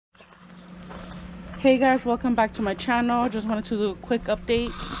Hey guys, welcome back to my channel. Just wanted to do a quick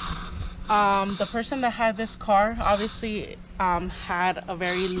update. The person that had this car obviously had a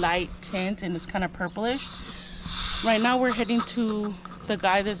very light tint and it's kind of purplish. Right now we're heading to the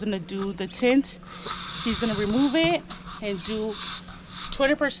guy that's gonna do the tint. He's gonna remove it and do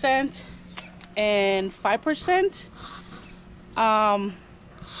 20% and 5%.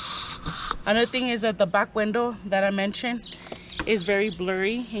 Another thing is that the back window that I mentioned is very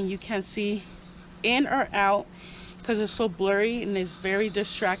blurry and you can't see in or out because it's so blurry and it's very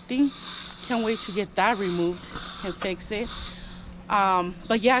distracting. Can't wait to get that removed and fix it.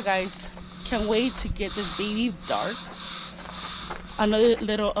 But yeah guys, can't wait to get this baby dark. Another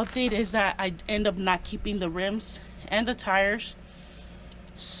little update is that I end up not keeping the rims and the tires,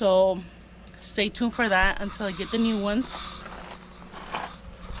 so stay tuned for that until I get the new ones.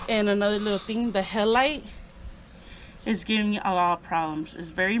 And another little thing, the headlight is giving me a lot of problems. It's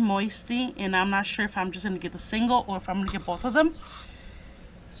very moisty and I'm not sure if I'm just gonna get the single or if I'm gonna get both of them.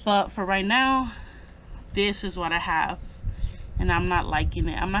 But for right now, this is what I have and I'm not liking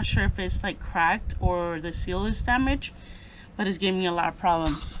it. I'm not sure if it's like cracked or the seal is damaged, but it's giving me a lot of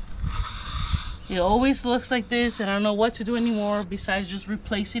problems. It always looks like this and I don't know what to do anymore besides just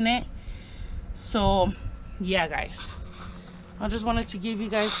replacing it. So yeah guys, I just wanted to give you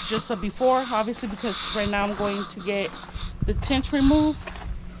guys just a before, obviously, because right now I'm going to get the tints removed.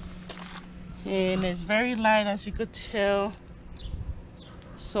 And it's very light, as you could tell.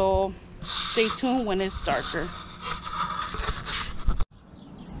 So stay tuned when it's darker.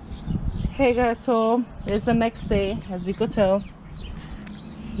 Hey guys, so it's the next day, as you could tell.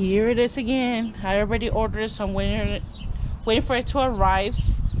 Here it is again. I already ordered it, so I'm waiting for it to arrive.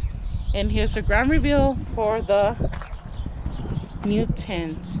 And here's the ground reveal for the new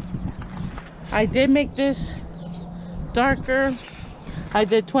tint. I did make this darker. I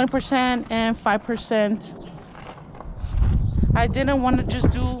did 20% and 5%. I didn't want to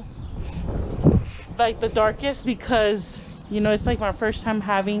just do like the darkest because, you know, it's like my first time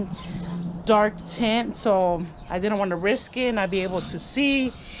having dark tint, so I didn't want to risk it and I'd be able to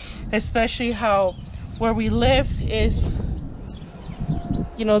see, especially how where we live is,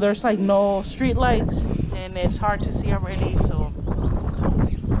 you know, there's like no street lights and it's hard to see already. So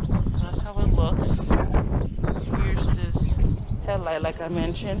that's how it looks. Here's this headlight, like I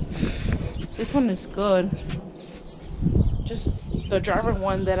mentioned. This one is good. Just the driver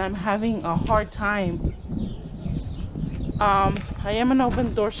one that I'm having a hard time. I am gonna open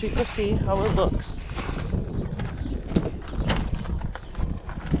the door so you can see how it looks.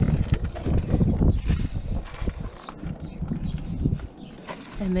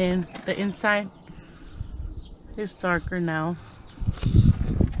 And then the inside is darker now.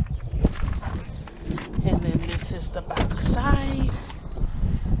 And then this is the back side.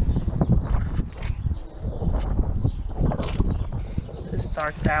 It's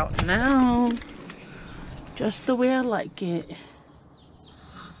darked out now, just the way I like it.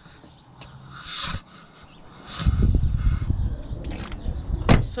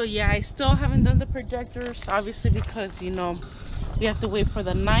 So yeah, I still haven't done the projectors, obviously, because, you know, you have to wait for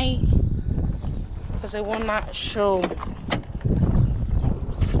the night because it will not show.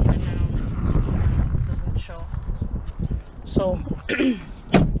 So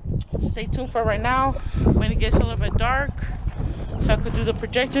stay tuned for right now when it gets a little bit dark so I could do the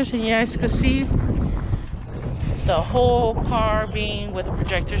projectors and you guys could see the whole car being with the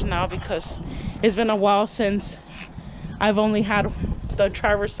projectors now, because it's been a while since I've only had the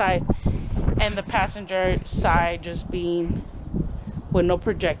driver's side and the passenger side just being with no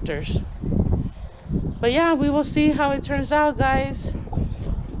projectors. But yeah, we will see how it turns out guys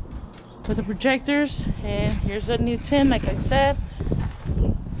with the projectors. And here's a new tint, like I said.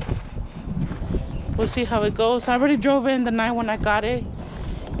 We'll see how it goes. I already drove it in the night when I got it,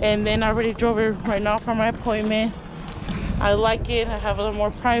 and then I already drove it right now for my appointment. I like it. I have a little more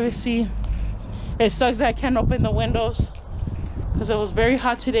privacy. It sucks that I can't open the windows because it was very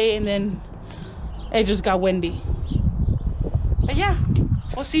hot today and then it just got windy. But yeah,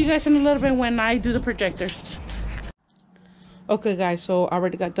 we'll see you guys in a little bit when I do the projectors. Okay guys, so I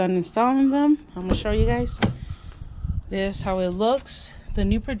already got done installing them. I'm gonna show you guys. This is how it looks, the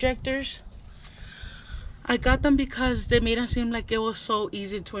new projectors. I got them because they made them seem like it was so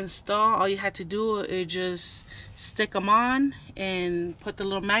easy to install. All you had to do is just stick them on and put the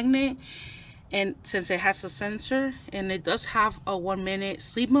little magnet. And since it has a sensor and it does have a 1-minute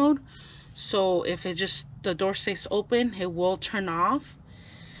sleep mode, so if the door stays open, it will turn off.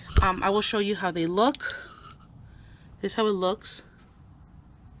 I will show you how they look. This is how it looks,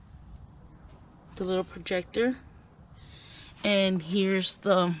 the little projector. And here's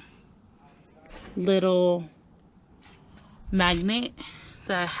the little magnet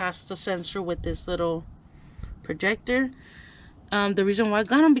that has the sensor with this little projector. The reason why I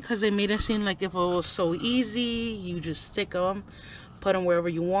got them, because they made it seem like if it was so easy, you just stick them, put them wherever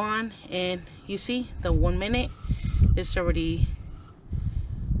you want, and you see the 1 minute it's already,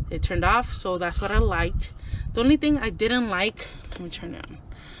 it turned off. So that's what I liked. The only thing I didn't like, let me turn it on,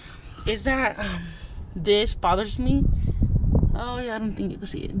 is that this bothers me. Oh yeah, I don't think you can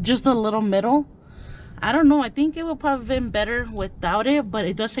see it, just a little middle. I don't know, I think it would probably have been better without it, but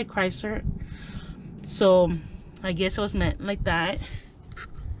it does say Chrysler, so I guess it was meant like that.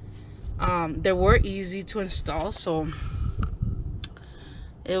 They were easy to install, so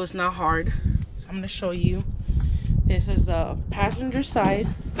it was not hard. So I'm going to show you. This is the passenger side,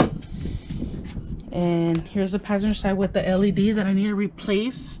 and here's the passenger side with the LED that I need to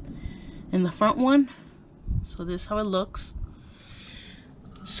replace in the front one. So this is how it looks.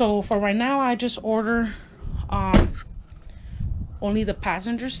 So for right now, I just order only the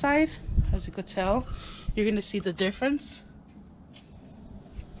passenger side. As you could tell, you're gonna see the difference.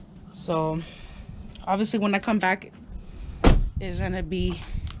 So obviously when I come back, it's gonna be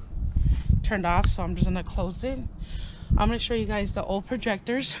turned off, so I'm just gonna close it. I'm gonna show you guys the old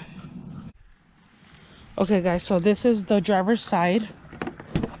projectors. Okay guys, so this is the driver's side.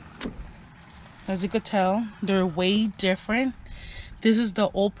 As you could tell, they're way different. This is the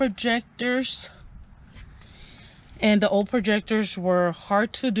old projectors, and the old projectors were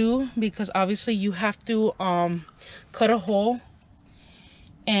hard to do because obviously you have to cut a hole,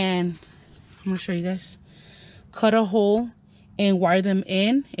 and I'm gonna show you guys, cut a hole and wire them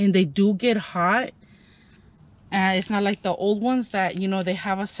in, and they do get hot. And it's not like the old ones that, you know, they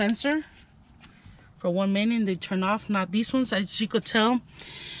have a sensor for 1 minute and they turn off. Not these ones. As you could tell,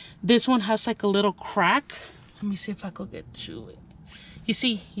 this one has like a little crack. Let me see if I could get to it. You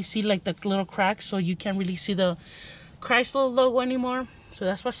see like the little crack, so you can't really see the Chrysler logo anymore. So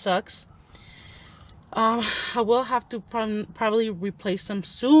that's what sucks. I will have to probably replace them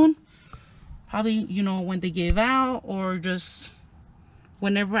soon. Probably, you know, when they gave out, or just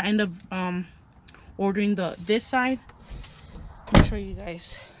whenever I end up ordering this side. Let me show you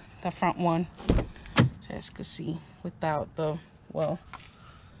guys the front one, so you guys could see without the, well,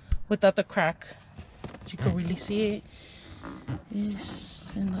 without the crack. You can really see it.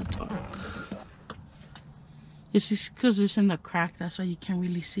 It's in the dark. It's just because it's in the crack, that's why you can't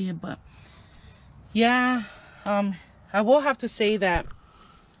really see it. But yeah, I will have to say that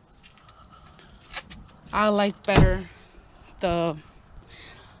I like better the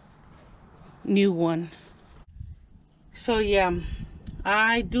new one. So yeah,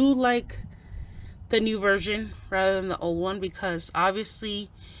 I do like the new version rather than the old one, because obviously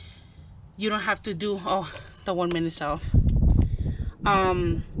you don't have to do the 1 minute self.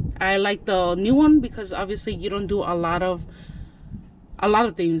 I like the new one because obviously you don't do a lot of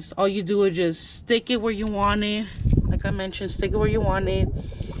things. All you do is just stick it where you want it. Like I mentioned, stick it where you want it,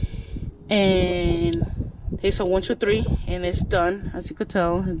 and it's a 1, 2, 3, and it's done. As you could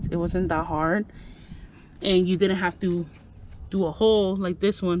tell, it wasn't that hard, and you didn't have to do a hole like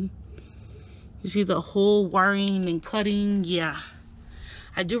this one. You see the whole wiring and cutting. Yeah,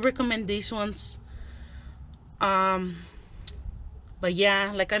 I do recommend these ones. But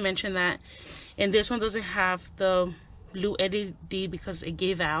yeah, like I mentioned that, and this one doesn't have the blue LED because it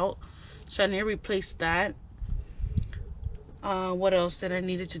gave out, so I need to replace that. What else did I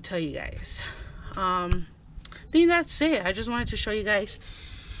needed to tell you guys? I think that's it. I just wanted to show you guys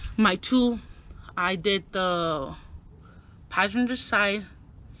my two. I did the passenger side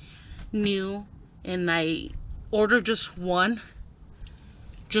new, and I ordered just one,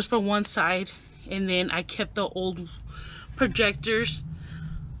 just for one side, and then I kept the old projectors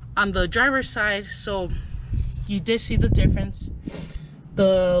on the driver's side. So you did see the difference.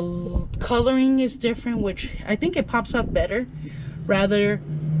 The coloring is different, which I think it pops up better rather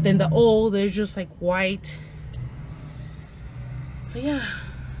than the old. They're just like white. But yeah,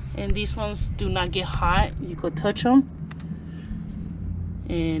 and these ones do not get hot. You could touch them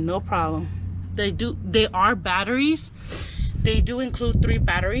and no problem. They are batteries. They do include 3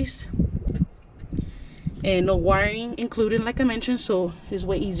 batteries and no wiring included, like I mentioned, so it's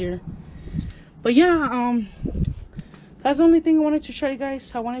way easier. But yeah, that's the only thing I wanted to show you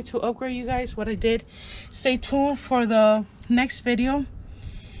guys. I wanted to upgrade you guys what I did. Stay tuned for the next video,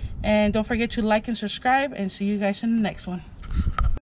 and don't forget to like and subscribe, and see you guys in the next one.